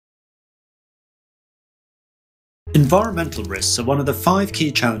Environmental risks are one of the 5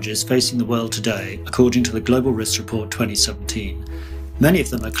 key challenges facing the world today, according to the Global Risks Report 2017. Many of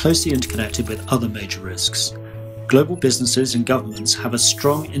them are closely interconnected with other major risks. Global businesses and governments have a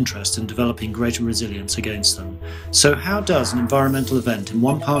strong interest in developing greater resilience against them. So how does an environmental event in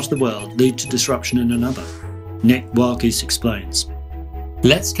one part of the world lead to disruption in another? Nick Wildgoose explains.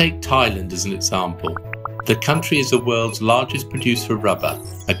 Let's take Thailand as an example. The country is the world's largest producer of rubber,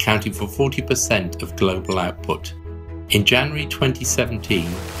 accounting for 40% of global output. In January 2017,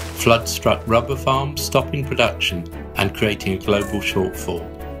 floods struck rubber farms, stopping production and creating a global shortfall.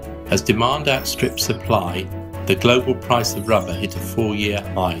 As demand outstripped supply, the global price of rubber hit a 4-year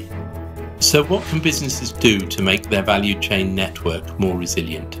high. So what can businesses do to make their value chain network more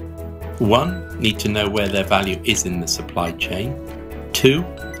resilient? 1. Need to know where their value is in the supply chain. 2.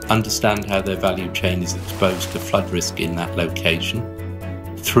 Understand how their value chain is exposed to flood risk in that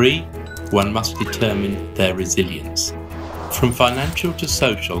location. 3. One must determine their resilience. From financial to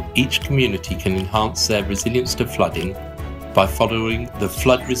social, each community can enhance their resilience to flooding by following the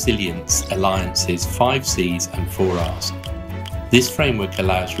Flood Resilience Alliance's 5 C's and 4 R's. This framework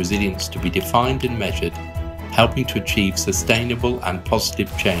allows resilience to be defined and measured, helping to achieve sustainable and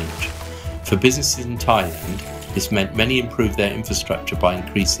positive change. For businesses in Thailand, this meant many improved their infrastructure by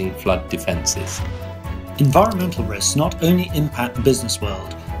increasing flood defences. Environmental risks not only impact the business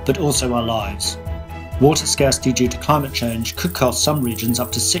world, but also our lives. Water scarcity due to climate change could cost some regions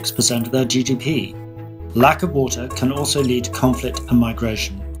up to 6% of their GDP. Lack of water can also lead to conflict and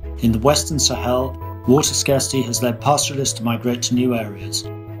migration. In the Western Sahel, water scarcity has led pastoralists to migrate to new areas.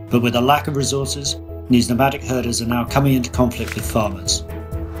 But with a lack of resources, these nomadic herders are now coming into conflict with farmers.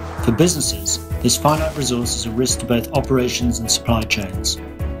 For businesses, this finite resource is a risk to both operations and supply chains.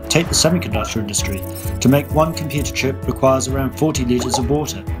 Take the semiconductor industry. To make one computer chip requires around 40 litres of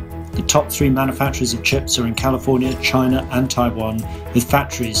water. The top 3 manufacturers of chips are in California, China and Taiwan, with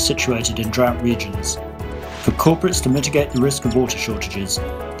factories situated in drought regions. For corporates to mitigate the risk of water shortages,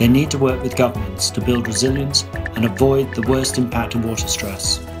 they need to work with governments to build resilience and avoid the worst impact of water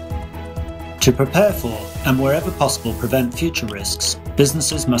stress. To prepare for, and wherever possible prevent future risks,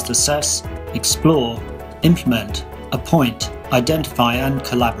 businesses must assess, explore, implement, appoint, identify and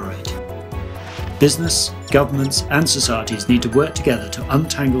collaborate. Business, governments and societies need to work together to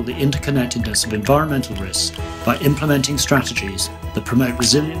untangle the interconnectedness of environmental risks by implementing strategies that promote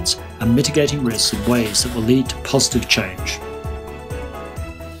resilience and mitigating risks in ways that will lead to positive change.